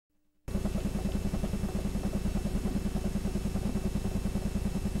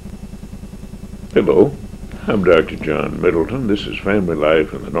Hello, I'm Dr. John Middleton. This is Family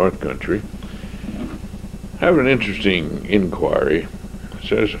Life in the North Country. I have an interesting inquiry. It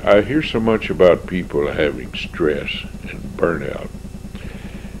says, I hear so much about people having stress and burnout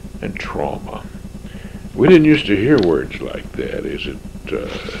and trauma. We didn't used to hear words like that. Is it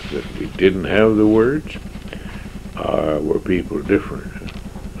that we didn't have the words? Were people different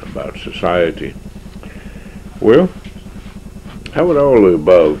about society? Well, how would all the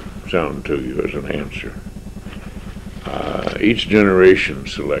above sound to you as an answer? Each generation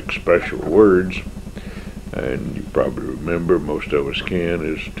selects special words, and you probably remember, most of us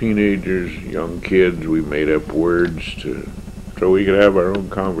can, as teenagers, young kids, we made up words so we could have our own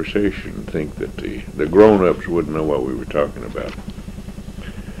conversation and think that the grown-ups wouldn't know what we were talking about.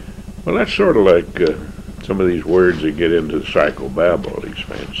 Well, that's sort of like some of these words that get into the psychobabble, these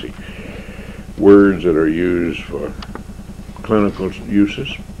fancy words that are used for clinical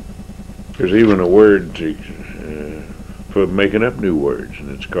uses. There's even a word for making up new words, and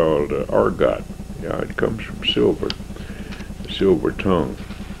it's called argot. Yeah, it comes from silver, the silver tongue.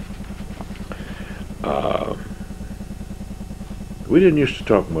 We didn't used to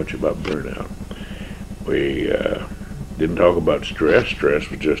talk much about burnout. We didn't talk about stress. Stress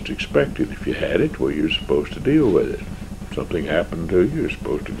was just expected. If you had it, well, you're supposed to deal with it. If something happened to you, you're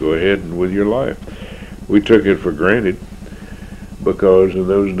supposed to go ahead and with your life. We took it for granted, because in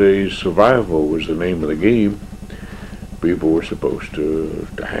those days survival was the name of the game. People were supposed to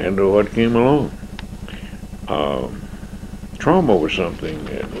handle what came along. Trauma was something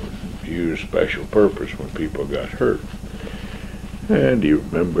that was used special purpose when people got hurt. And you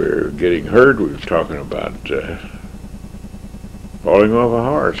remember getting hurt? We were talking about falling off a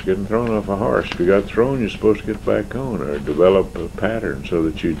horse, getting thrown off a horse. If you got thrown, you're supposed to get back on or develop a pattern so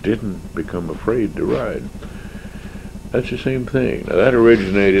that you didn't become afraid to ride. That's the same thing. Now, that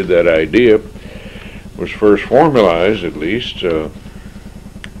originated, that idea was first formalized, at least,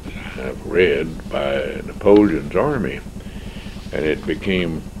 I've read, by Napoleon's army, and it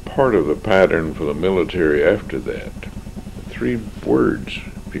became part of the pattern for the military after that. 3 words: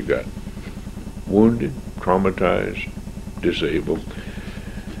 if you got wounded, traumatized, disabled.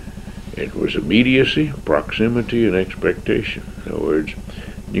 It was immediacy, proximity, and expectation. In other words,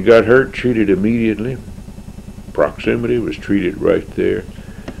 you got hurt, treated immediately. Proximity was treated right there,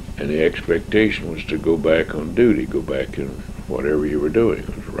 and the expectation was to go back on duty, go back in whatever you were doing.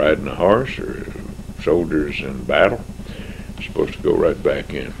 It was riding a horse or soldiers in battle. You're supposed to go right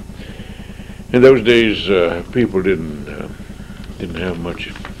back in. In those days, people didn't have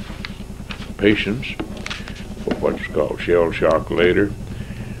much patience for what's called shell shock later.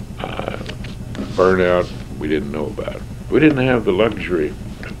 Burnout, we didn't know about. We didn't have the luxury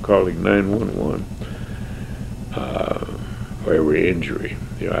of calling 911 for every injury.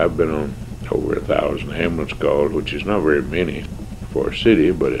 You know, I've been on over 1,000 ambulance calls, which is not very many for a city,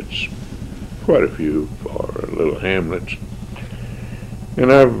 but it's quite a few for little hamlets.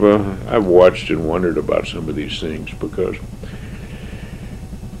 And I've watched and wondered about some of these things, because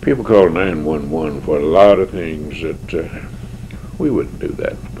people call 911 for a lot of things that we wouldn't do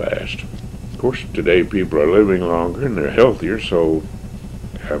that in the past. Of course, today people are living longer and they're healthier, so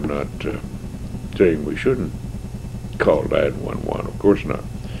I'm not saying we shouldn't call 911. Of course not.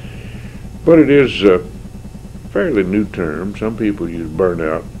 But it is a fairly new term. Some people use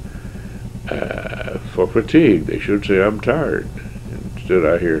burnout for fatigue. They should say, I'm tired. Instead,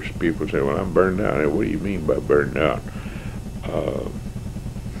 I hear people say, well, I'm burned out. What do you mean by burned out?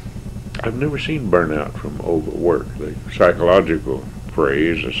 I've never seen burnout from overwork. The psychological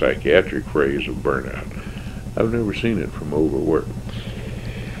phrase, the psychiatric phrase of burnout. I've never seen it from overwork.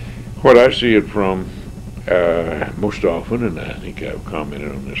 What I see it from most often, and I think I've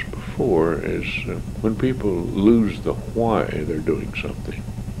commented on this before, is when people lose the why they're doing something.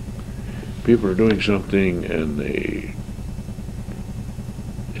 People are doing something and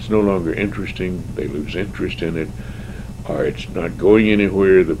it's no longer interesting, they lose interest in it, or it's not going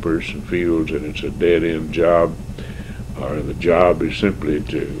anywhere, the person feels that it's a dead-end job, or the job is simply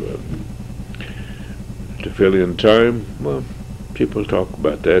to fill in time. Well, people talk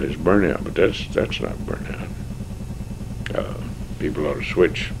about that as burnout, but that's not burnout. People ought to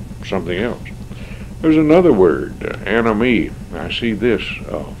switch something else. There's another word, anomie. I see this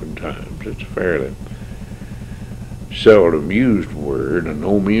oftentimes. It's a fairly seldom used word,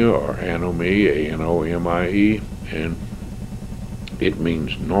 anomia or anomie, A-N-O-M-I-E, and it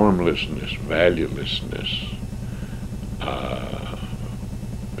means normlessness, valuelessness.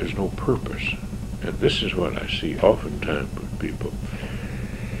 There's no purpose. And this is what I see oftentimes with people.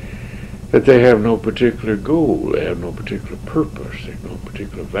 that they have no particular goal, they have no particular purpose, they have no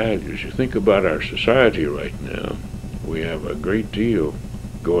particular values. You think about our society right now, we have a great deal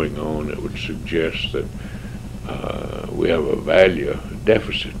going on that would suggest that we have a value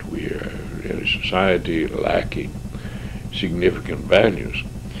deficit. We are in a society lacking significant values,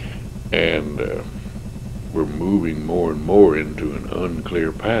 and we're moving more and more into an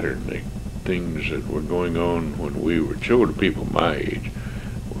unclear pattern. The things that were going on when we were children, people my age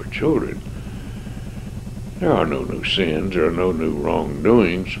were children, there are no new sins, there are no new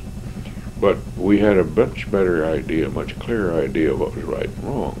wrongdoings, but we had a much better idea, a much clearer idea of what was right and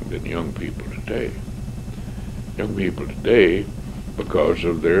wrong than young people today. Young people today, because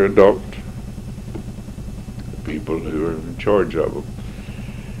of their adult people who are in charge of them,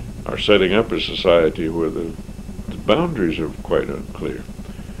 are setting up a society where the boundaries are quite unclear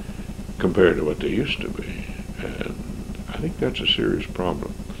compared to what they used to be. And I think that's a serious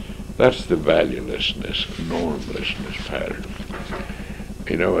problem. That's the valuelessness, normlessness pattern.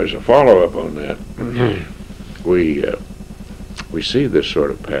 You know, as a follow-up on that, we see this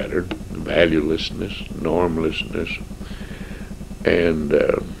sort of pattern, valuelessness, normlessness, and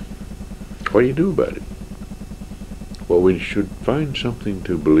what do you do about it? Well, we should find something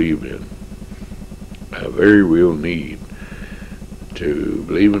to believe in, a very real need to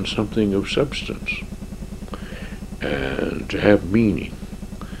believe in something of substance and to have meaning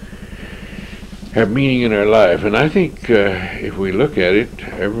in our life. And I think if we look at it,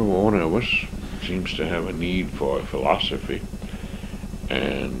 every one of us seems to have a need for a philosophy,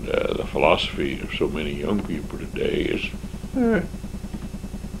 and the philosophy of so many young people today is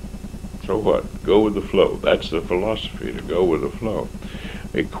so what? Go with the flow. That's the philosophy, to go with the flow.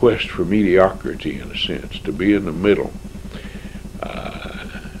 A quest for mediocrity, in a sense, to be in the middle.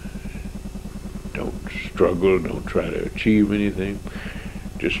 Don't struggle, don't try to achieve anything.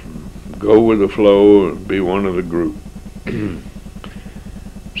 Just go with the flow and be one of the group.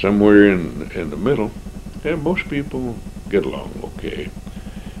 Somewhere in the middle, and most people get along okay.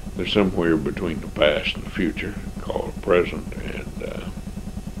 They're somewhere between the past and the future, called present, and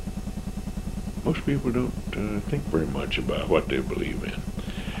most people don't think very much about what they believe in.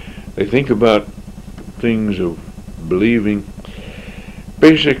 They think about things of believing.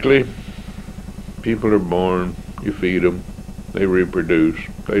 Basically, people are born, you feed them, they reproduce,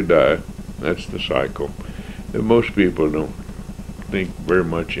 they die. That's the cycle. And most people don't think very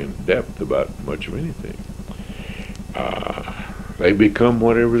much in depth about much of anything. They become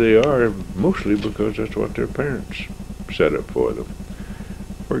whatever they are, mostly because that's what their parents set up for them.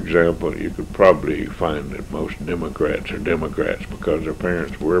 For example, you could probably find that most Democrats are Democrats because their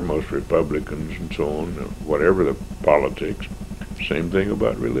parents were, most Republicans and so on, whatever the politics. Same thing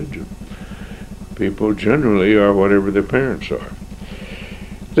about religion. People generally are whatever their parents are.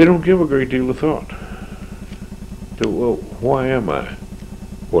 They don't give a great deal of thought to, well, why am I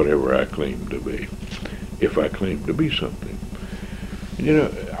whatever I claim to be, if I claim to be something? And you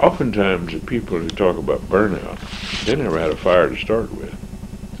know, oftentimes the people who talk about burnout, they never had a fire to start with.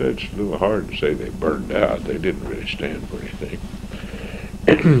 So it's a little hard to say they burned out. They didn't really stand for anything.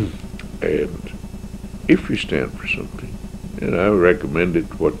 And if you stand for something, and I recommend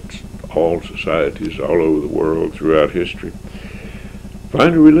it what all societies all over the world throughout history,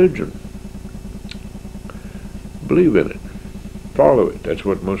 find a religion. Believe in it. Follow it. That's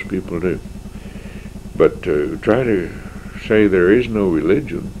what most people do. But to try to say there is no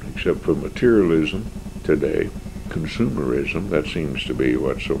religion except for materialism today, consumerism, that seems to be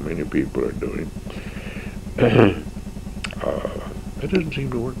what so many people are doing, that doesn't seem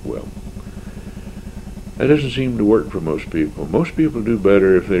to work well. That doesn't seem to work for most people. Most people do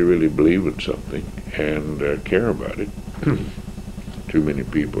better if they really believe in something and care about it. Too many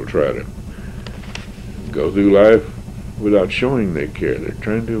people try to go through life without showing they care. They're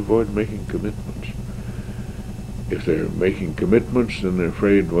trying to avoid making commitments. If they're making commitments, then they're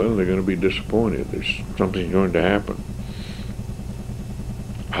afraid, well, they're going to be disappointed. There's something going to happen.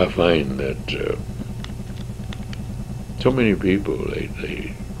 I find that so many people, they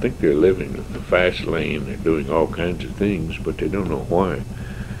think they're living in the fast lane. They're doing all kinds of things, but they don't know why.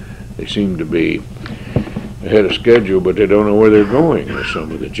 They seem to be ahead of schedule, but they don't know where they're going, as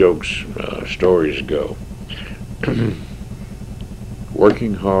some of the jokes, stories go.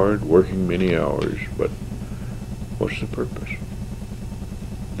 Working hard, working many hours, but what's the purpose?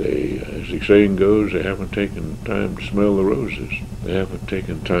 They, as the saying goes, they haven't taken time to smell the roses. They haven't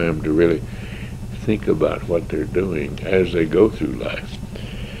taken time to really think about what they're doing as they go through life.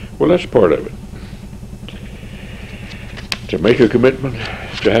 Well, that's part of it. To make a commitment,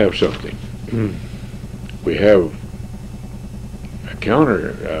 to have something. We have a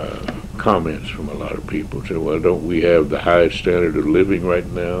counter comments from a lot of people. Say, well, don't we have the highest standard of living right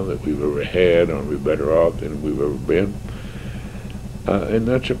now that we've ever had? Aren't we better off than we've ever been? And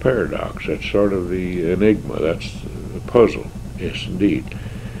that's a paradox. That's sort of the enigma. That's the puzzle. Yes, indeed.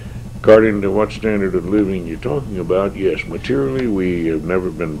 According to what standard of living you're talking about, yes, materially we have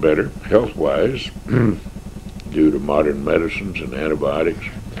never been better, health-wise, due to modern medicines and antibiotics.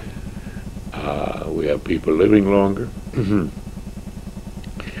 We have people living longer.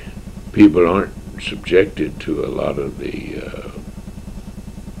 People aren't subjected to a lot of the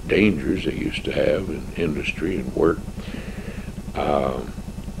dangers they used to have in industry and work.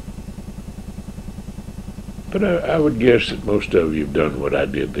 But I would guess that most of you have done what I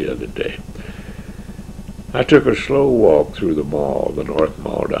did the other day. I took a slow walk through the mall, the North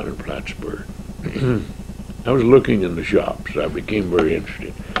Mall down in Plattsburgh. I was looking in the shops. I became very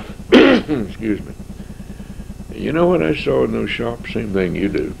interested. Excuse me. You know what I saw in those shops? Same thing you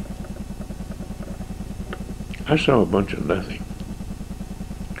do. I saw a bunch of nothing.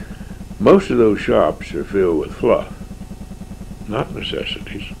 Most of those shops are filled with fluff, not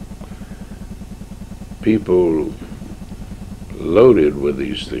necessities. People loaded with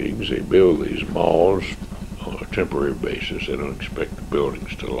these things. They build these malls on a temporary basis. They don't expect the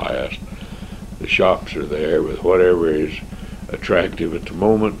buildings to last. The shops are there with whatever is attractive at the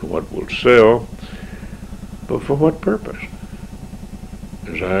moment and what will sell. But for what purpose?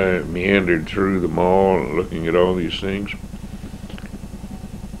 As I meandered through the mall and looking at all these things,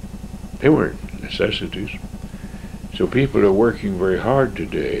 they weren't necessities. So people are working very hard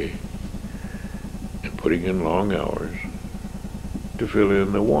today and putting in long hours to fill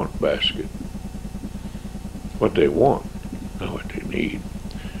in the want basket. What they want, not what they need.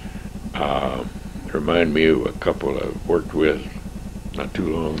 Remind me of a couple I've worked with not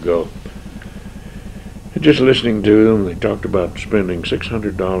too long ago. Just listening to them, they talked about spending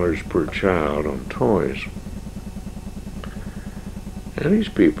 $600 per child on toys. And these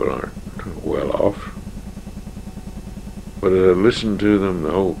people aren't well off. But as I listened to them,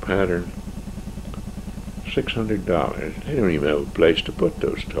 the whole pattern, $600. They don't even have a place to put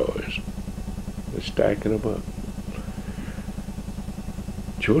those toys. They're stacking them up.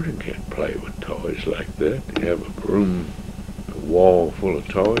 Children can't play with toys like that. They have a room, a wall full of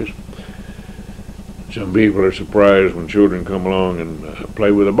toys. Some people are surprised when children come along and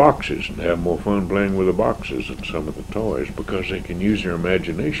play with the boxes and have more fun playing with the boxes than some of the toys because they can use their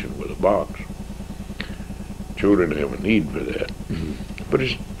imagination with a box. Children have a need for that. But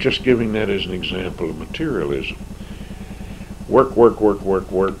it's just giving that as an example of materialism. Work, work, work,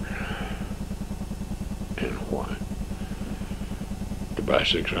 work, work. And why? To buy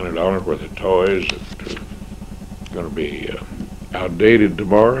 $600 worth of toys that are going to be outdated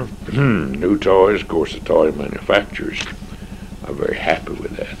tomorrow. New toys. Of course, the toy manufacturers are very happy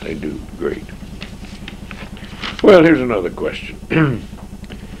with that. They do great. Well, here's another question.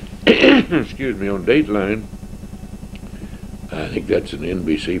 Excuse me, on Dateline, I think that's an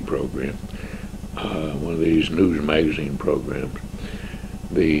NBC program, one of these news magazine programs.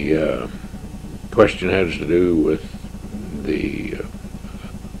 The question has to do with the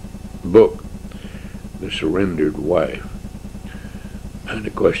book, The Surrendered Wife. And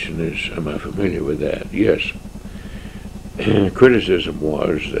the question is, am I familiar with that? Yes. Criticism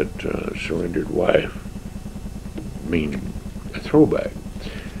was that Surrendered Wife means a throwback,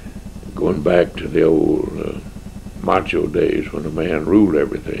 going back to the old macho days when a man ruled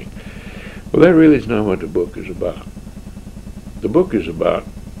everything. Well, that really is not what the book is about. The book is about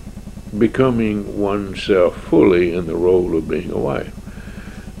becoming oneself fully in the role of being a wife.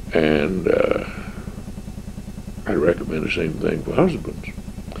 And I recommend the same thing for husbands,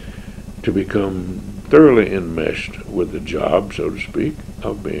 to become thoroughly enmeshed with the job, so to speak,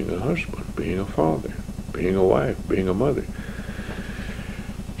 of being a husband, being a father, being a wife, being a mother.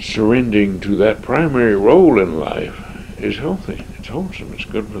 Surrendering to that primary role in life is healthy, it's wholesome, it's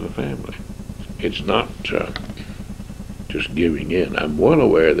good for the family. It's not just giving in. I'm well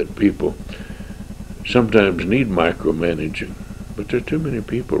aware that people sometimes need micromanaging, but there are too many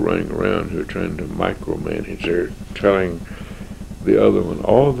people running around who are trying to micromanage. They're telling the other one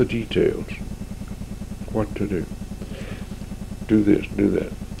all the details, what to do. Do this, do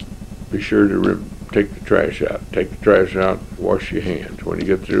that. Be sure to take the trash out. Take the trash out, wash your hands. When you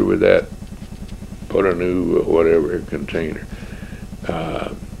get through with that, put a new whatever container.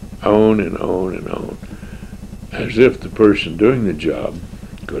 On and on and on. As if the person doing the job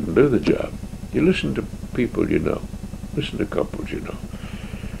couldn't do the job. You listen to people you know. Listen to couples you know.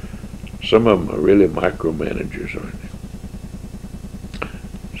 Some of them are really micromanagers, aren't they?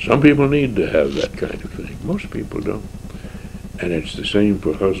 Some people need to have that kind of thing. Most people don't. And it's the same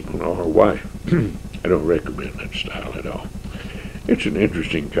for husband or wife. I don't recommend that style at all. It's an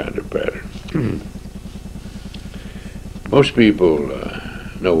interesting kind of pattern. Most people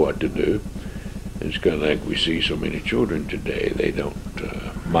know what to do. It's kind of like we see so many children today. They don't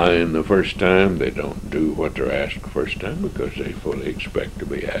mind the first time. They don't do what they're asked the first time because they fully expect to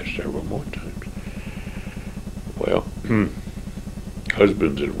be asked several more times. Well,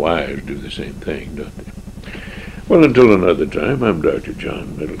 husbands and wives do the same thing, don't they? Well, until another time, I'm Dr.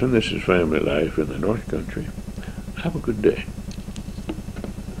 John Middleton. This is Family Life in the North Country. Have a good day.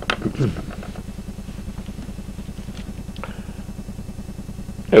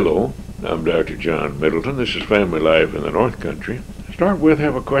 Hello, I'm Dr. John Middleton. This is Family Life in the North Country. Start with,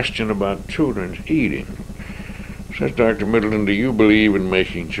 have a question about children's eating. Says Dr. Middleton, do you believe in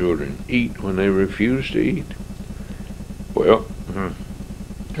making children eat when they refuse to eat? Well, there are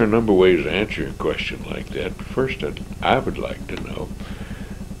a number of ways to answer a question like that. First, I would like to know,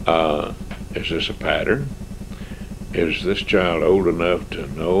 is this a pattern? Is this child old enough to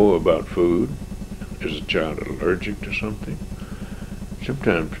know about food? Is the child allergic to something?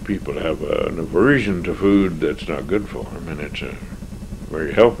 Sometimes people have an aversion to food that's not good for them, and it's a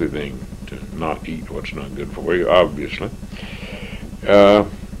very healthy thing to not eat what's not good for you, obviously.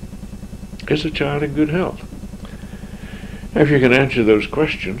 Is the child in good health? If you can answer those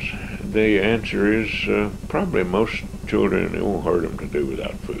questions, the answer is probably most children, it won't hurt them to do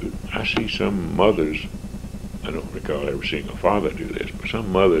without food. I see some mothers, I don't recall ever seeing a father do this, but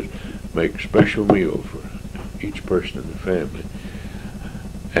some mothers make special meals for each person in the family,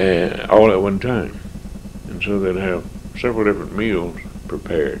 and all at one time. And so they'll have several different meals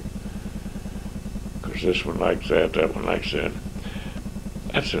prepared, because this one likes that, that one likes that.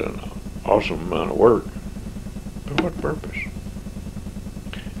 That's an awesome amount of work. For what purpose?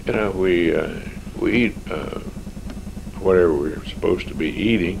 You know, we eat whatever we're supposed to be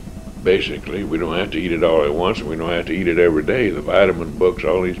eating. Basically, we don't have to eat it all at once, and we don't have to eat it every day. The vitamin books,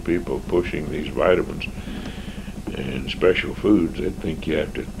 all these people pushing these vitamins and special foods, they think you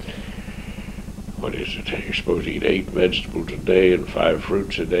have to, what is it, you're supposed to eat 8 vegetables a day and 5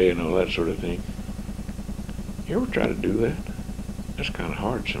 fruits a day and all that sort of thing. You ever try to do that? That's kind of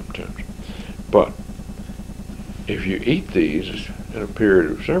hard sometimes. But if you eat these in a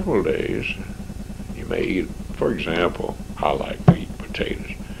period of several days, you may eat, for example, I like to eat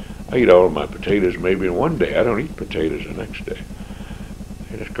potatoes. I eat all of my potatoes maybe in one day. I don't eat potatoes the next day.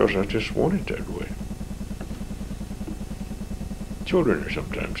 And it's because I just want it that way. Children are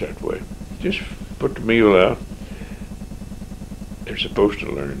sometimes that way. Just put the meal out. They're supposed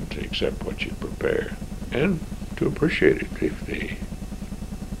to learn to accept what you prepare and to appreciate it. If the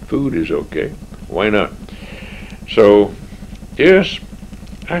food is okay, why not? So, yes,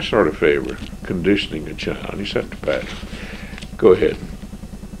 I sort of favor conditioning a child. You set the pattern. Go ahead and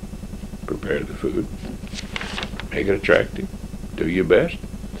prepare the food. Make it attractive. Do your best.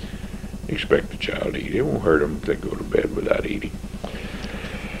 Expect the child to eat. It won't hurt them if they go to bed without eating.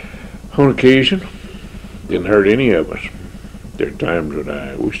 On occasion, didn't hurt any of us. There are times when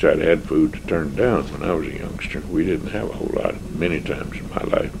I wished I'd had food to turn down when I was a youngster. We didn't have a whole lot, many times in my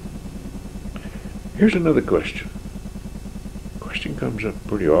life. Here's another question. Question comes up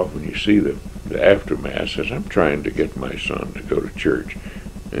pretty often. You see the aftermath says, I'm trying to get my son to go to church.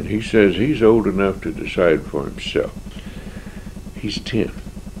 And he says he's old enough to decide for himself. He's 10.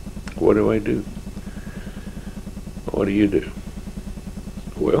 What do I do? What do you do?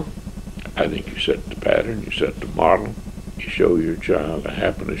 Well, I think you set the pattern, you set the model, you show your child the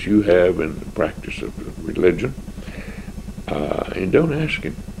happiness you have in the practice of religion, and don't ask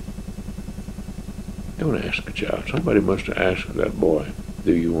him. Don't ask a child. Somebody must have asked that boy,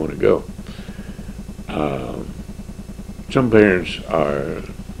 do you want to go? Some parents are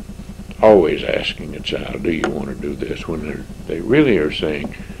always asking a child, do you want to do this? When they really are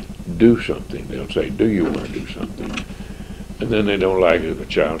saying, do something. They'll say, do you want to do something? And then they don't like it if the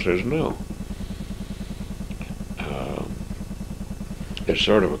child says no. It's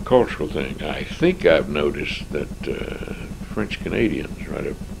sort of a cultural thing. I think I've noticed that French Canadians, right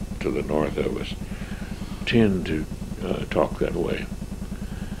up to the north of us, tend to talk that way.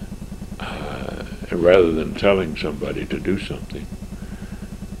 Rather than telling somebody to do something,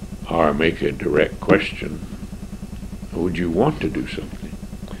 or make a direct question, would you want to do something?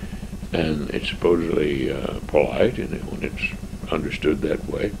 And it's supposedly polite, and when it's understood that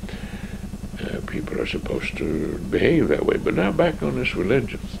way, people are supposed to behave that way. But now back on this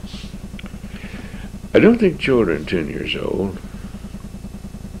religion. I don't think children 10 years old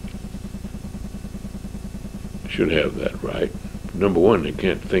should have that right. Number one, they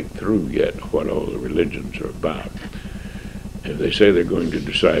can't think through yet what all the religions are about. If they say they're going to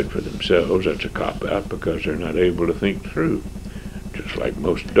decide for themselves, that's a cop-out because they're not able to think through. Just like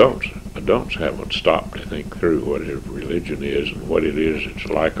most adults. Adults haven't stopped to think through what religion is and what it is that's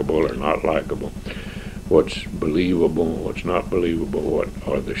likable or not likable, what's believable, what's not believable, what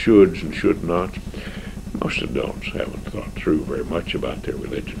are the shoulds and should nots. Most adults haven't thought through very much about their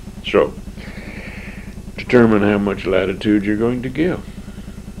religion. So, determine how much latitude you're going to give.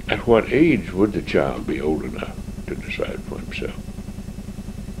 At what age would the child be old enough to decide for himself?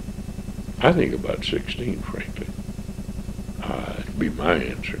 I think about 16, frankly. That'd be my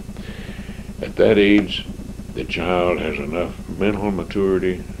answer. At that age, the child has enough mental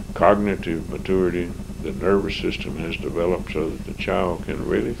maturity, cognitive maturity, the nervous system has developed so that the child can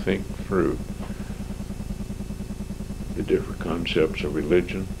really think through the different concepts of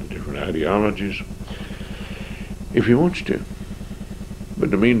religion, the different ideologies, if he wants to. But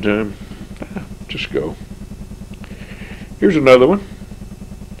in the meantime, just go. Here's another one.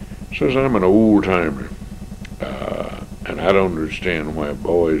 Says, I'm an old-timer, and I don't understand why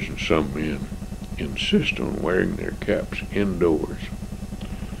boys and some men insist on wearing their caps indoors.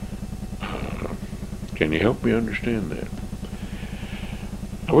 Can you help me understand that?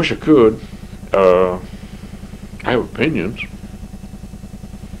 I wish I could. I have opinions.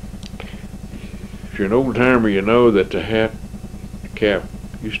 If you're an old-timer, you know that the cap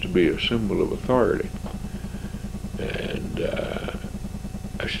used to be a symbol of authority. And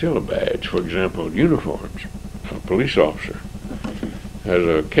still a badge. For example, uniforms. A police officer has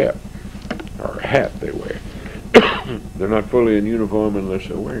a cap or a hat they wear. They're not fully in uniform unless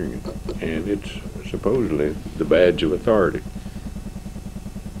they're wearing it. And it's supposedly the badge of authority.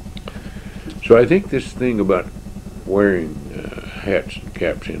 So I think this thing about wearing hats and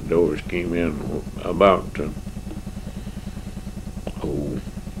caps indoors came in about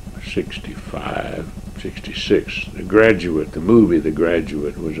 65, 66. The Graduate, the movie The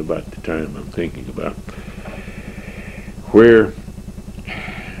Graduate, was about the time I'm thinking about, where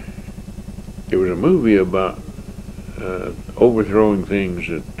it was a movie about overthrowing things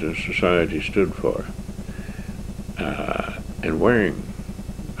that society stood for, and wearing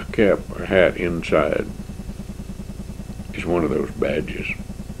a cap or hat inside is one of those badges.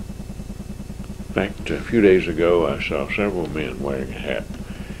 In fact, a few days ago I saw several men wearing a hat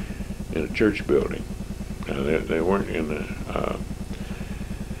in a church building. Now, they weren't in the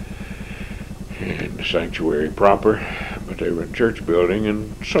sanctuary proper, but they were in a church building,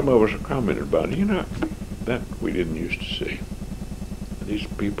 and some of us commented about it. You know, that we didn't used to see. These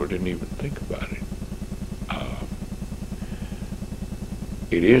people didn't even think about it.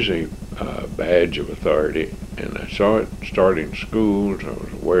 It is a badge of authority, and I saw it start in schools. I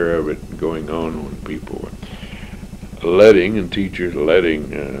was aware of it going on when people were letting, and teachers letting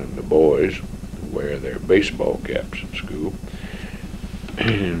the boys wear their baseball caps in school.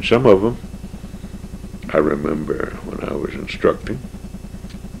 And some of them, I remember when I was instructing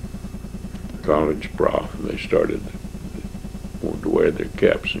college prof, and they wanted to wear their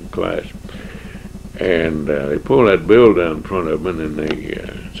caps in class. And they pulled that bill down in front of them, and they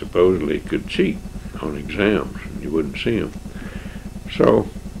supposedly could cheat on exams, and you wouldn't see them. So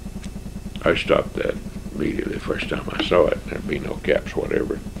I stopped that immediately the first time I saw it. There'd be no caps,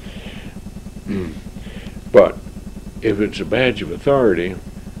 whatever. But if it's a badge of authority,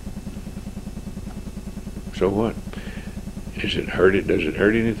 so what? Does it hurt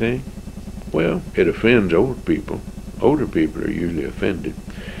anything? Well, it offends old people. Older people are usually offended.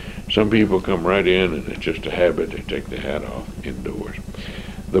 Some people come right in, and it's just a habit. They take the hat off indoors.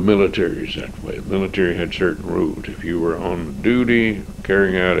 The military is that way. The military had certain rules. If you were on duty,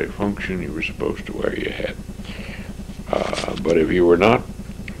 carrying out a function, you were supposed to wear your hat. But if you were not,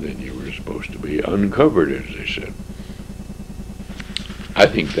 then you were supposed to be uncovered, as they said. I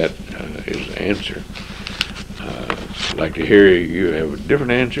think that is the answer. I'd like to hear you have a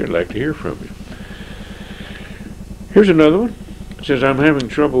different answer. I'd like to hear from you. Here's another one. It says, I'm having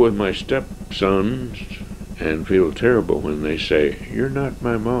trouble with my stepsons and feel terrible when they say, you're not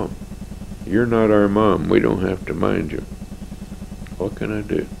my mom. You're not our mom. We don't have to mind you. What can I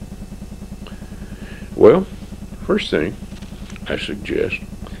do? Well, first thing I suggest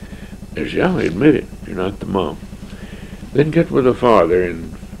is, admit it. You're not the mom. Then get with the father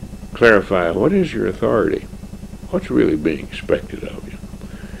and clarify, what is your authority? What's really being expected of you?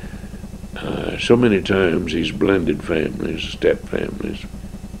 So many times these blended families, step families,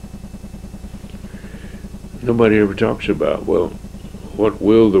 nobody ever talks about, well, what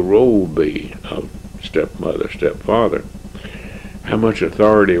will the role be of stepmother, stepfather? How much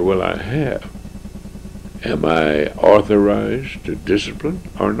authority will I have? Am I authorized to discipline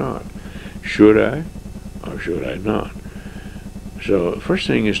or not? Should I or should I not? So first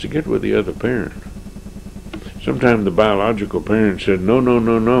thing is to get with the other parent. Sometimes the biological parent said, no, no,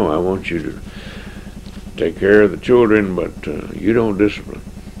 no, no, I want you to take care of the children, but you don't discipline.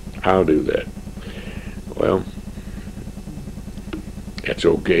 I'll do that. Well, that's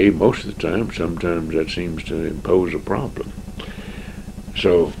okay most of the time. Sometimes that seems to impose a problem.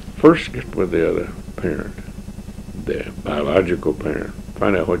 So first get with the other parent, the biological parent.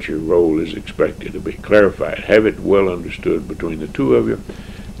 Find out what your role is expected to be. Clarify it. Have it well understood between the two of you.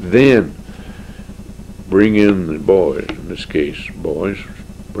 Then bring in the boys, in this case boys,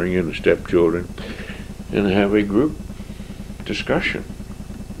 bring in the stepchildren, and have a group discussion.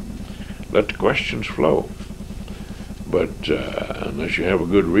 Let the questions flow. But unless you have a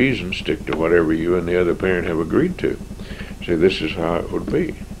good reason, stick to whatever you and the other parent have agreed to. Say, this is how it would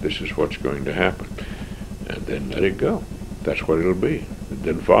be. This is what's going to happen. And then let it go. That's what it'll be. And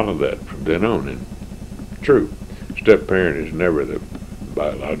then follow that from then on. And true, step-parent is never the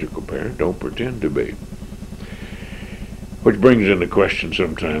biological parent. Don't pretend to be. Which brings into question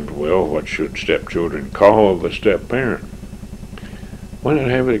sometimes, well, what should stepchildren call the step-parent? Why not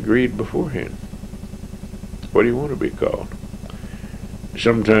have it agreed beforehand? What do you want to be called?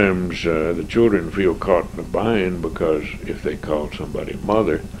 Sometimes the children feel caught in a bind because if they call somebody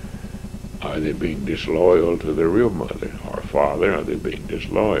mother, are they being disloyal to their real mother? Or father, are they being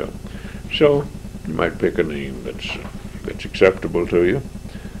disloyal? So you might pick a name that's acceptable to you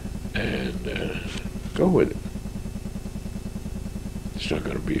and go with it. It's not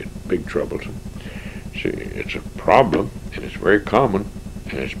going to be a big troublesome. See, it's a problem, and it's very common,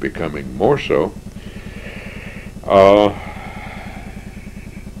 and it's becoming more so.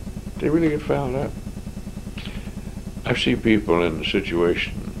 They really get fouled up. I see people in the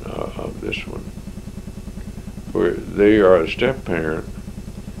situation of this one where they are a step-parent,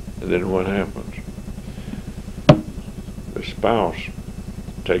 and then what happens? The spouse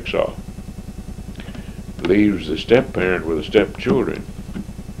takes off, leaves the step-parent with the step-children.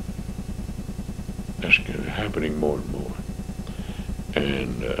 That's happening more and more.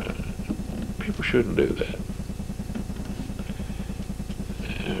 And people shouldn't do that.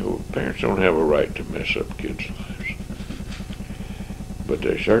 Parents don't have a right to mess up kids' lives. But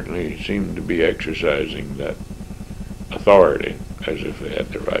they certainly seem to be exercising that authority as if they had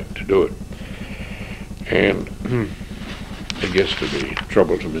the right to do it. And it gets to be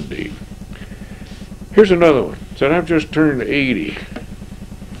troublesome indeed. Here's another one. Said, I've just turned 80.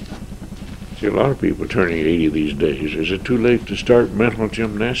 See, a lot of people turning 80 these days. Is it too late to start mental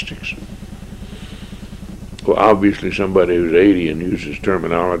gymnastics? Well, obviously somebody who's 80 and uses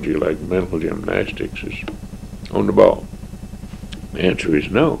terminology like mental gymnastics is on the ball. The answer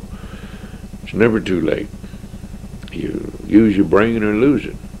is no. It's never too late. You use your brain or lose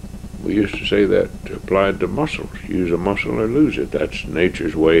it. We used to say that applied to muscles. Use a muscle or lose it. That's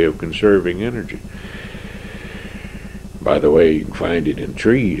nature's way of conserving energy. By the way, you can find it in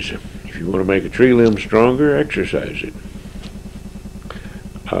trees. If you want to make a tree limb stronger, exercise it.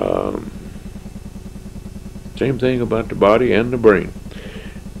 Same thing about the body and the brain.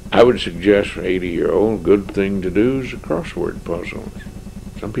 I would suggest for 80-year-old, good thing to do is a crossword puzzle.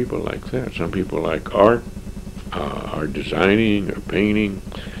 Some people like that. Some people like art, or designing, or painting,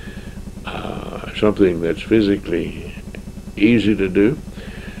 something that's physically easy to do,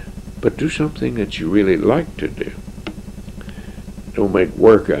 but do something that you really like to do. Don't make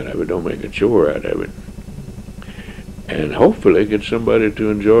work out of it. Don't make a chore out of it. And hopefully get somebody to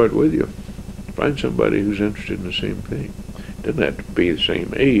enjoy it with you. Find somebody who's interested in the same thing. Doesn't have to be the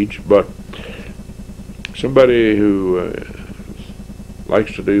same age, but somebody who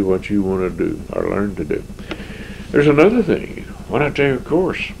likes to do what you want to do or learn to do. There's another thing. Why not take a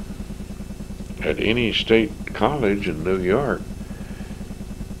course at any state college in New York?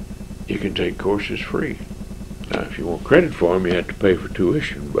 You can take courses free. Now, if you want credit for them, you have to pay for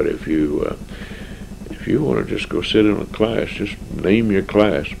tuition. But if you want to just go sit in a class, just name your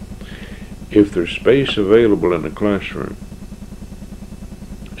class. If there's space available in the classroom,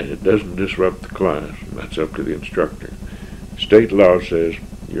 and it doesn't disrupt the class, that's up to the instructor. State law says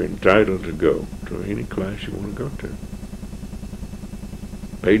you're entitled to go to any class you want to go to.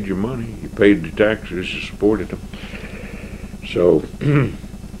 Paid your money, you paid the taxes, you supported them. So,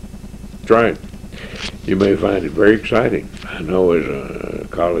 try it. You may find it very exciting. I know as a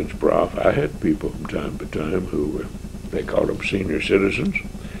college prof, I had people from time to time who, they called them senior citizens.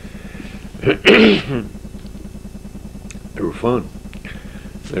 They were fun.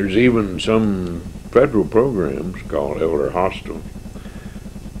 There's even some federal programs called elder hostels.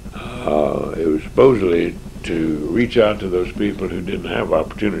 It was supposedly to reach out to those people who didn't have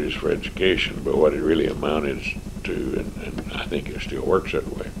opportunities for education, but what it really amounted to, and I think it still works that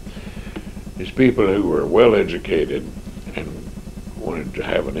way, is people who were well educated and wanted to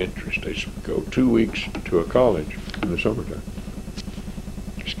have an interest. They go 2 weeks to a college in the summertime.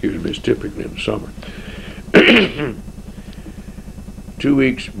 Excuse me, it's typically in the summer. 2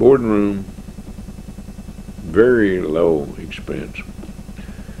 weeks, board and room, very low expense,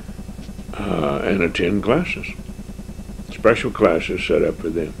 and attend classes, special classes set up for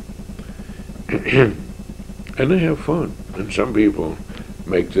them. And they have fun. And some people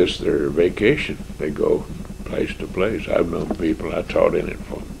make this their vacation. They go place to place. I've known people, I taught in it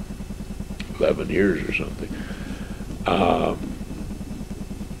for 11 years or something.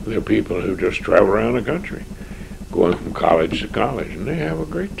 There are people who just travel around the country, going from college to college, and they have a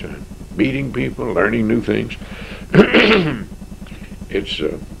great time, meeting people, learning new things. It's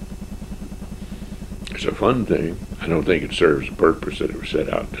a fun thing. I don't think it serves the purpose that it was set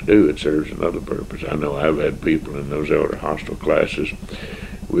out to do. It serves another purpose. I know I've had people in those elder hostel classes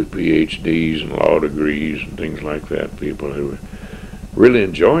with PhDs and law degrees and things like that, people who were really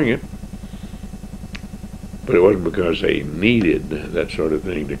enjoying it, but it wasn't because they needed that sort of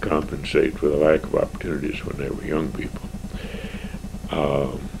thing to compensate for the lack of opportunities when they were young people.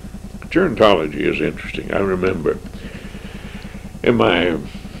 Gerontology is interesting. I remember in my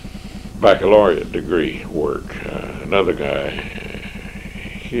baccalaureate degree work, another guy,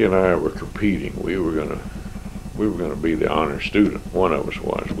 he and I were competing. We were gonna be the honor student. One of us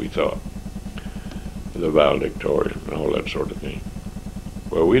was, we thought, the valedictorian and all that sort of thing.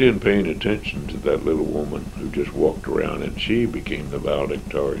 Well, we didn't pay any attention to that little woman who just walked around, and she became the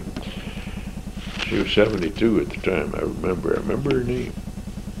valedictorian. She was 72 at the time. I remember her name.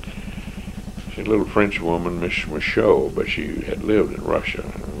 She's a little French woman, Miss Michaud, but she had lived in Russia.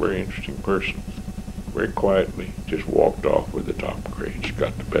 A very interesting person. Very quietly, just walked off with the top grade. She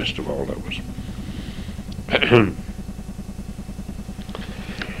got the best of all of us.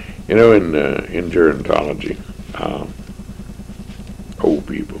 You know, in gerontology, old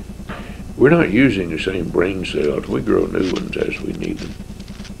people, we're not using the same brain cells. We grow new ones as we need them.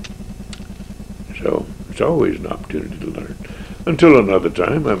 So it's always an opportunity to learn. Until another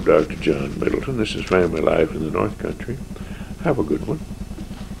time, I'm Dr. John Middleton. This is Family Life in the North Country. Have a good one.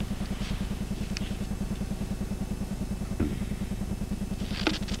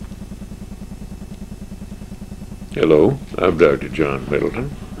 Hello, I'm Dr. John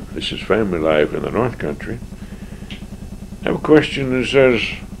Middleton. This is Family Life in the North Country. I have a question that says,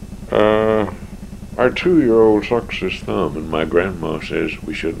 our 2-year-old sucks his thumb, and my grandma says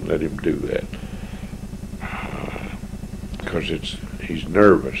we shouldn't let him do that. Because he's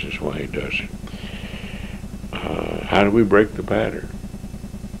nervous is why he does it. How do we break the pattern?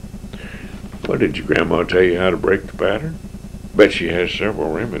 Well, did your grandma tell you how to break the pattern? Bet she has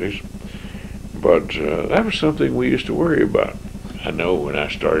several remedies. But that was something we used to worry about. I know when I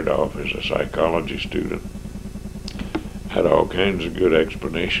started off as a psychology student, I had all kinds of good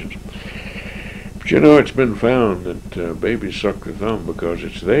explanations. But you know, it's been found that babies suck their thumb because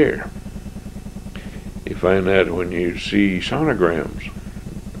it's there. You find that when you see sonograms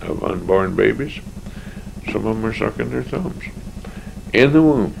of unborn babies, some of them are sucking their thumbs in the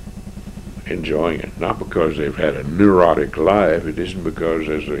womb, enjoying it. Not because they've had a neurotic life. It isn't because,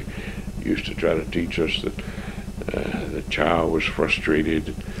 as they used to try to teach us, that the child was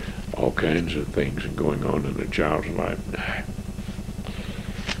frustrated, all kinds of things going on in the child's life.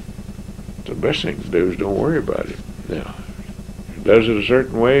 The best thing to do is don't worry about it. Now, it does it a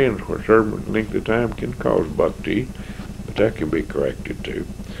certain way, and for a certain length of time can cause buck teeth, but that can be corrected too.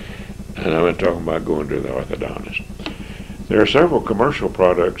 And I'm not talking about going to the orthodontist. There are several commercial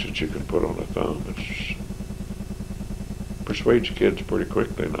products that you can put on the thumb. It persuades kids pretty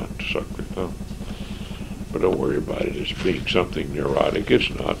quickly not to suck their thumb. But don't worry about it as being something neurotic. It's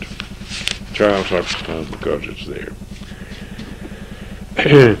not. The child sucks the thumb because it's there.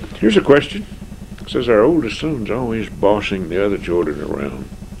 Here's a question. It says, our oldest son's always bossing the other children around.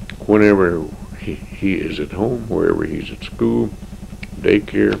 Whenever he is at home, wherever he's at school,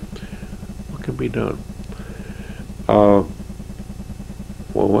 daycare, what can be done? Well,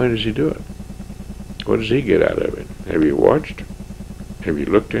 why does he do it? What does he get out of it? Have you watched? Have you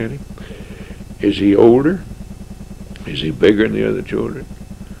looked at him? Is he older? Is he bigger than the other children?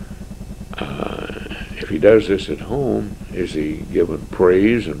 If he does this at home, is he given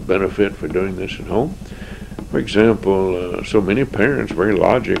praise and benefit for doing this at home? For example, so many parents very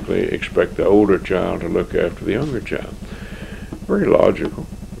logically expect the older child to look after the younger child. Very logical.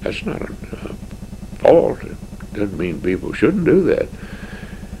 That's not a fault. It doesn't mean people shouldn't do that.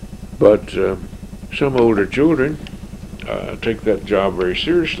 But some older children take that job very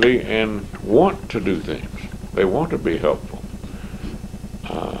seriously and want to do things. They want to be helpful.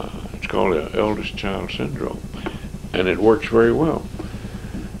 It's called the eldest child syndrome, and it works very well.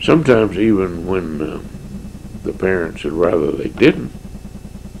 Sometimes even when the parents would rather they didn't.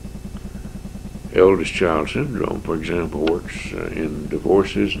 Eldest child syndrome, for example, works in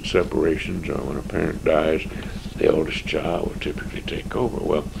divorces and separations, or when a parent dies, the eldest child will typically take over.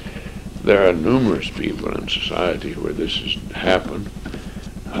 Well, there are numerous people in society where this has happened.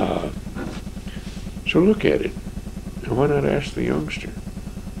 So look at it. And why not ask the youngster?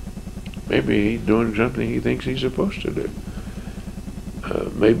 Maybe he's doing something he thinks he's supposed to do.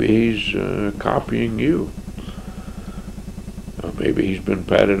 Maybe he's copying you. Maybe he's been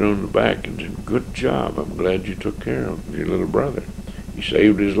patted on the back and said, "Good job, I'm glad you took care of your little brother. You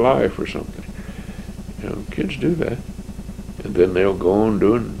saved his life," or something. Kids do that. And then they'll go on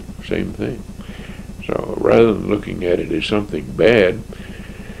doing the same thing. So rather than looking at it as something bad,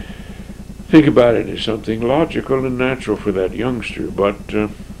 think about it as something logical and natural for that youngster, but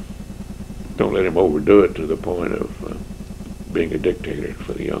don't let him overdo it to the point of being a dictator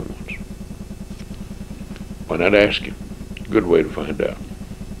for the young ones. Why not ask him? Good way to find out.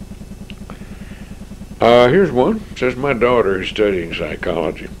 Here's one. It says, my daughter is studying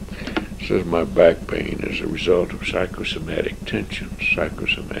psychology. It says, my back pain is a result of psychosomatic tensions,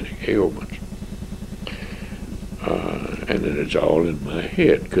 psychosomatic ailments. And then it's all in my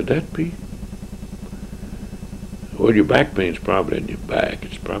head. Could that be? Well, your back pain's probably in your back.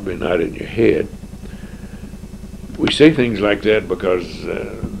 It's probably not in your head. We say things like that because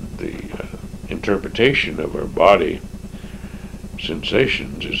the interpretation of our body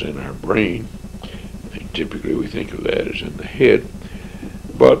sensations is in our brain. And typically we think of that as in the head.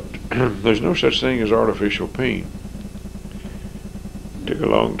 But there's no such thing as artificial pain. It took a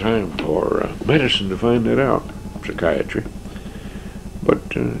long time for medicine to find that out, psychiatry. But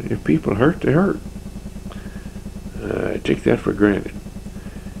if people hurt, they hurt. I take that for granted.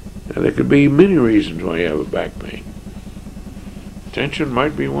 Now, there could be many reasons why you have a back pain. Tension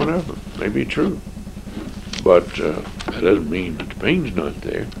might be one of them. May be true. But that doesn't mean that the pain's not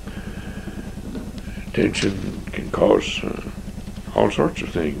there. Tension can cause all sorts of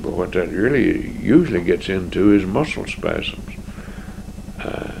things, but what that really usually gets into is muscle spasms.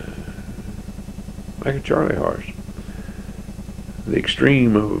 Like a Charlie horse. The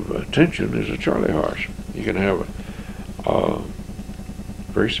extreme of tension is a Charlie horse. You can have a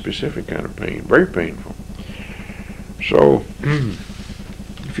very specific kind of pain, very painful. So,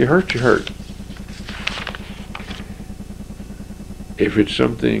 if you hurt, you hurt. If it's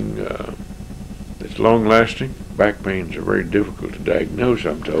something that's long-lasting, back pains are very difficult to diagnose,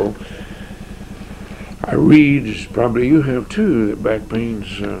 I'm told. I read, as probably you have too, that back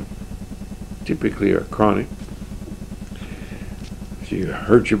pains typically are chronic. If you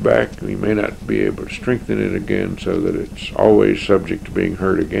hurt your back, you may not be able to strengthen it again so that it's always subject to being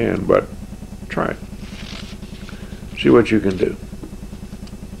hurt again, but try it. See what you can do.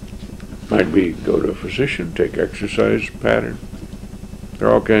 Might be go to a physician, take exercise pattern. There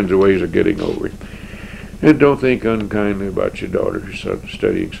are all kinds of ways of getting over it. And don't think unkindly about your daughter who's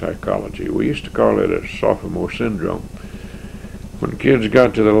studying psychology. We used to call it a sophomore syndrome. When kids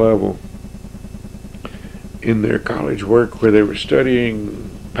got to the level in their college work where they were studying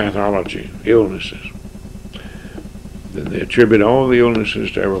pathology, illnesses, then they attribute all the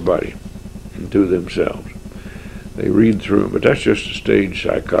illnesses to everybody and to themselves. They read through them, but that's just a stage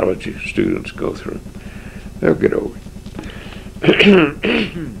psychology students go through. They'll get over it.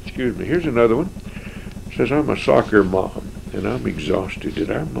 Excuse me. Here's another one. It says, I'm a soccer mom, and I'm exhausted.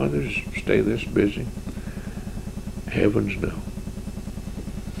 Did our mothers stay this busy? Heavens no.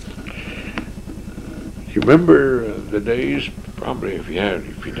 You remember the days, probably if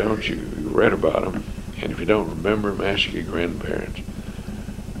you don't, you read about them. And if you don't remember them, ask your grandparents.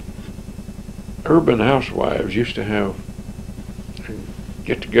 Urban housewives used to have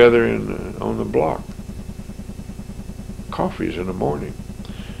get together on the block. Coffees in the morning.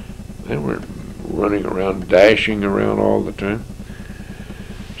 They weren't running around, dashing around all the time.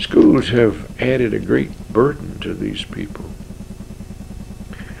 Schools have added a great burden to these people.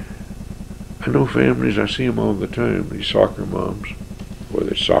 I know families, I see them all the time, these soccer moms,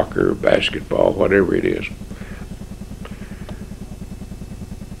 whether it's soccer, basketball, whatever it is.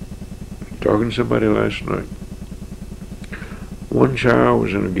 Talking to somebody last night. One child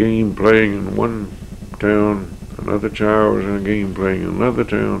was in a game playing in one town, another child was in a game playing in another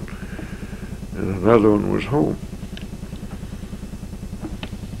town, and another one was home.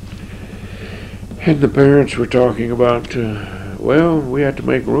 And the parents were talking about, well, we had to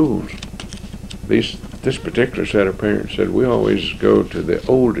make rules. This particular set of parents said, we always go to the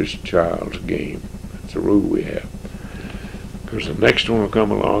oldest child's game. That's a rule we have. Because the next one will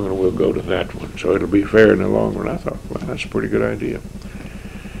come along and we'll go to that one. So it'll be fair in the long run. I thought, well, that's a pretty good idea.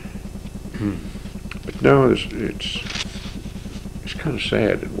 But no, it's kind of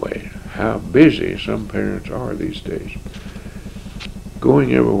sad in a way how busy some parents are these days.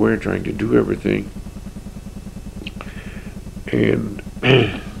 Going everywhere, trying to do everything. And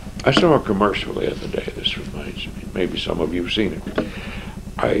I saw a commercial the other day. This reminds me. Maybe some of you have seen it.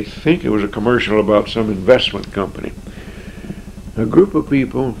 I think it was a commercial about some investment company. A group of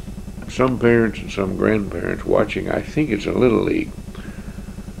people, some parents and some grandparents watching, I think it's a little league,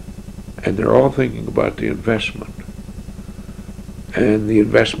 and they're all thinking about the investment. And the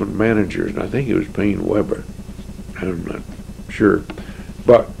investment managers, and I think it was Payne Weber, I'm not sure,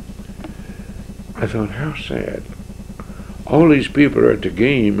 but I thought, how sad. All these people are at the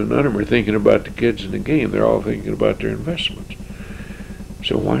game, and none of them are thinking about the kids in the game. They're all thinking about their investments.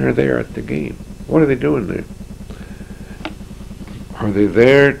 So why are they at the game? What are they doing there? Are they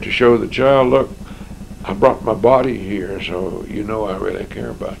there to show the child, look, I brought my body here, so you know I really care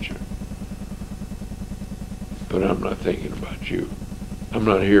about you. But I'm not thinking about you. I'm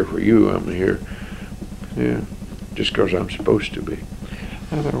not here for you. I'm here, just because I'm supposed to be.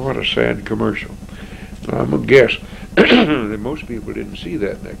 I thought, what a sad commercial. So I'm going to guess that most people didn't see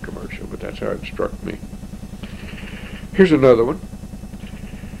that in that commercial, but that's how it struck me. Here's another one.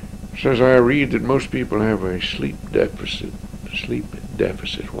 It says, I read that most people have a sleep deficit. Sleep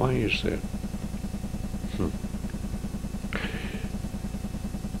deficit. Why is that?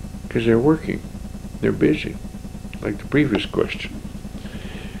 Because they're working. They're busy. Like the previous question.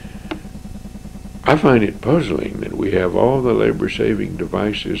 I find it puzzling that we have all the labor-saving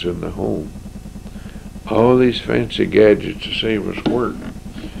devices in the home. All these fancy gadgets to save us work.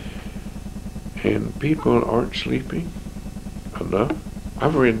 And people aren't sleeping enough.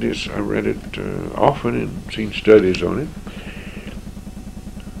 I've read this. I read it often and seen studies on it.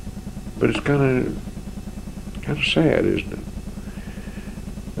 But it's kind of sad, isn't it?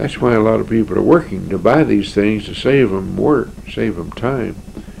 That's why a lot of people are working to buy these things to save them work, save them time.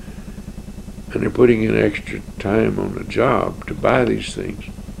 And they're putting in extra time on the job to buy these things.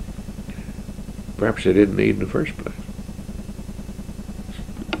 Perhaps they didn't need in the first place.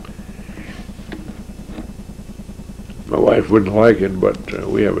 My wife wouldn't like it, but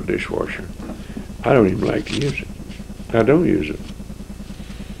we have a dishwasher. I don't even like to use it. I don't use it.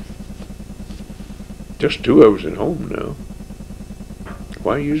 Just two of us at home now.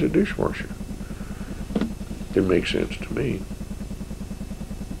 Why use a dishwasher? It makes sense to me.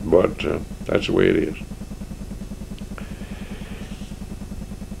 But that's the way it is.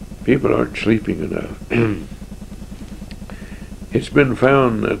 People aren't sleeping enough. It's been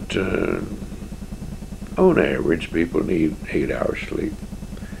found that on average people need 8 hours sleep.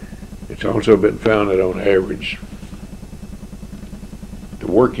 It's also been found that on average the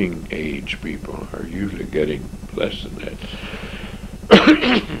working age people are usually getting less than that.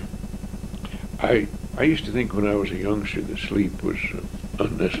 I used to think when I was a youngster that sleep was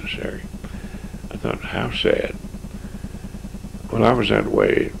unnecessary. I thought, how sad. Well, I was that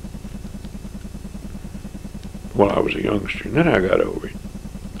way while I was a youngster, and then I got over it.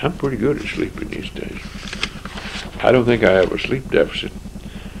 I'm pretty good at sleeping these days. I don't think I have a sleep deficit,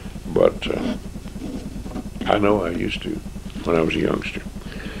 but I know I used to when I was a youngster.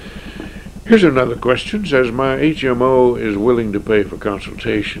 Here's another question. It says, my HMO is willing to pay for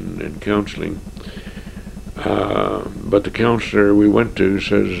consultation and counseling, but the counselor we went to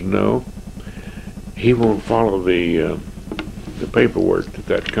says no. He won't follow the paperwork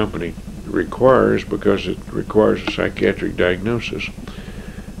that company requires because it requires a psychiatric diagnosis.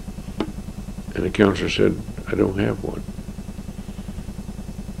 And the counselor said, I don't have one.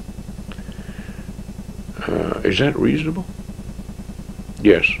 Is that reasonable?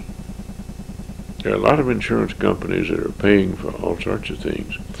 Yes. There are a lot of insurance companies that are paying for all sorts of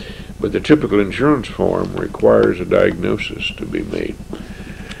things, but the typical insurance form requires a diagnosis to be made.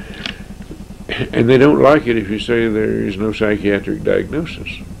 And they don't like it if you say there is no psychiatric diagnosis,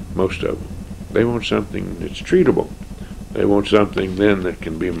 most of them. They want something that's treatable. They want something then that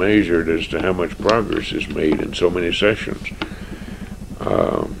can be measured as to how much progress is made in so many sessions.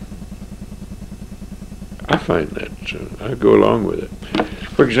 I find that I go along with it.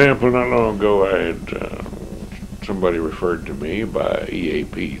 For example, not long ago I had somebody referred to me by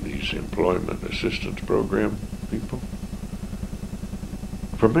EAP, these Employment Assistance Program people,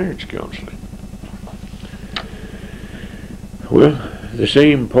 for marriage counseling. Well, the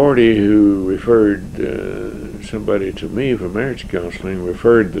same party who referred somebody to me for marriage counseling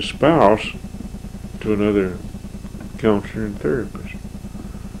referred the spouse to another counselor and therapist.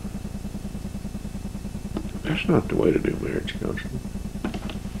 That's not the way to do marriage counseling.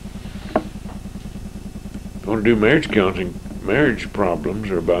 If you want to do marriage counseling, marriage problems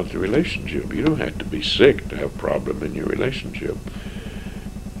are about the relationship. You don't have to be sick to have a problem in your relationship.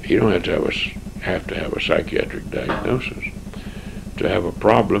 You don't have to have a psychiatric diagnosis to have a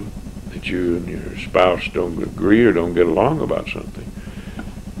problem that you and your spouse don't agree or don't get along about something.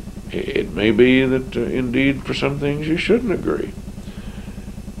 It may be that indeed for some things you shouldn't agree.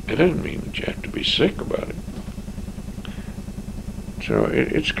 It doesn't mean that you have to be sick about it. So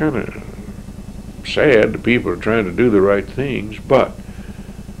it's kind of sad that people are trying to do the right things, but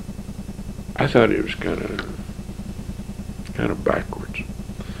I thought it was kind of backwards.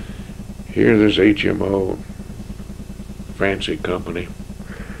 Here, this HMO fancy company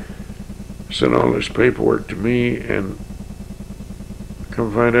sent all this paperwork to me, and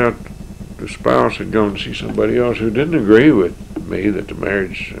come find out the spouse had gone to see somebody else who didn't agree with me that the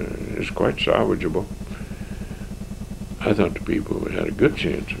marriage is quite salvageable. I thought the people had a good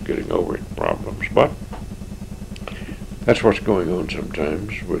chance of getting over problems, but that's what's going on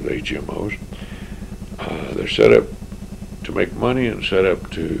sometimes with HMOs. They're set up to make money and set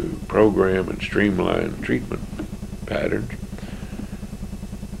up to program and streamline treatment patterns.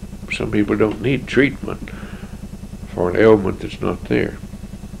 Some people don't need treatment for an ailment that's not there.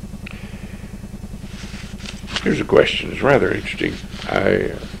 Here's a question. It's rather interesting.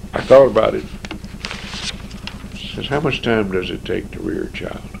 I thought about it. It says, how much time does it take to rear a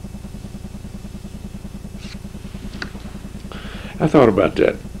child? I thought about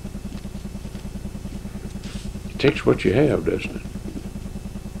that. It takes what you have, doesn't it?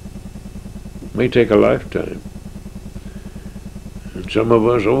 It may take a lifetime. And some of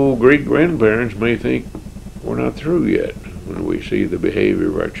us old great-grandparents may think we're not through yet when we see the behavior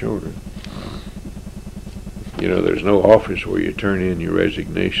of our children. You know, there's no office where you turn in your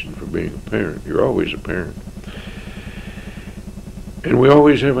resignation for being a parent. You're always a parent. And we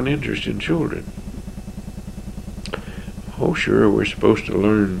always have an interest in children. Oh, sure, we're supposed to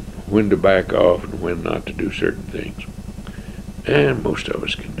learn when to back off and when not to do certain things. And most of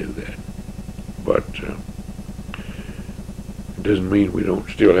us can do that. But it doesn't mean we don't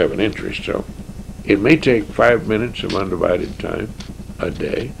still have an interest. So it may take 5 minutes of undivided time a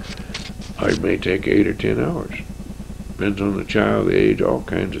day, or it may take 8 or 10 hours. Depends on the child, the age, all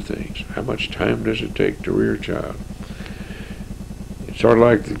kinds of things. How much time does it take to rear a child? It's sort of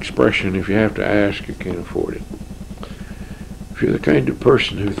like the expression, if you have to ask, you can't afford it. If you're the kind of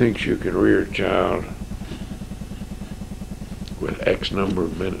person who thinks you can rear a child with X number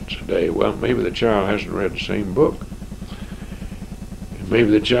of minutes a day, well, maybe the child hasn't read the same book. And maybe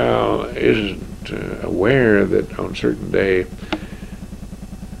the child isn't aware that on a certain day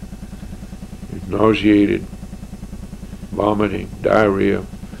he's nauseated, vomiting, diarrhea.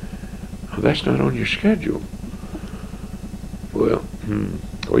 Oh, that's not on your schedule. Well,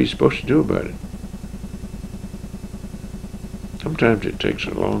 what are you supposed to do about it? Sometimes it takes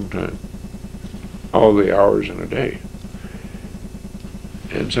a long time, all the hours in a day.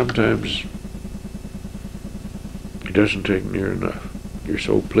 And sometimes it doesn't take near enough. You're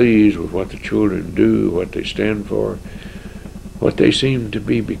so pleased with what the children do, what they stand for, what they seem to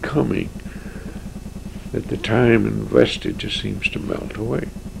be becoming, that the time invested just seems to melt away.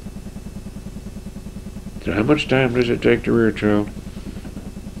 So how much time does it take to rear a child?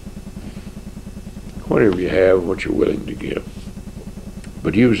 Whatever you have, what you're willing to give.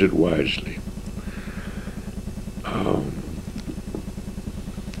 But use it wisely.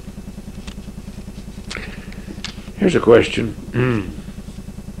 Here's a question.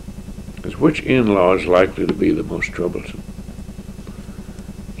 Is which in-law is likely to be the most troublesome?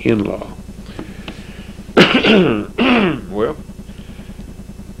 In-law. Well,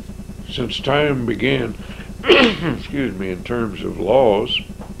 since time began, excuse me, in terms of laws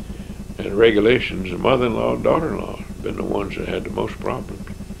and regulations, the mother-in-law and daughter-in-law have been the ones that had the most problems,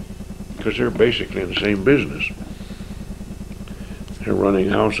 because they're basically in the same business. They're running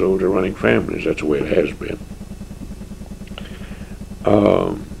households, they're running families. That's the way it has been.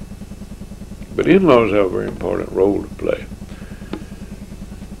 But in-laws have a very important role to play.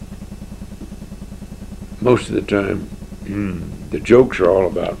 Most of the time, the jokes are all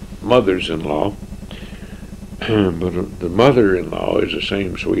about mothers-in-law, but the mother-in-law is the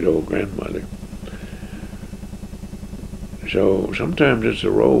same sweet old grandmother. So sometimes it's a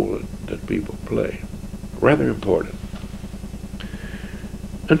role that people play, rather important.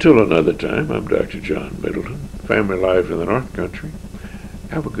 Until another time, I'm Dr. John Middleton, Family Life in the North Country.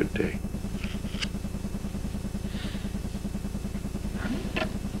 Have a good day.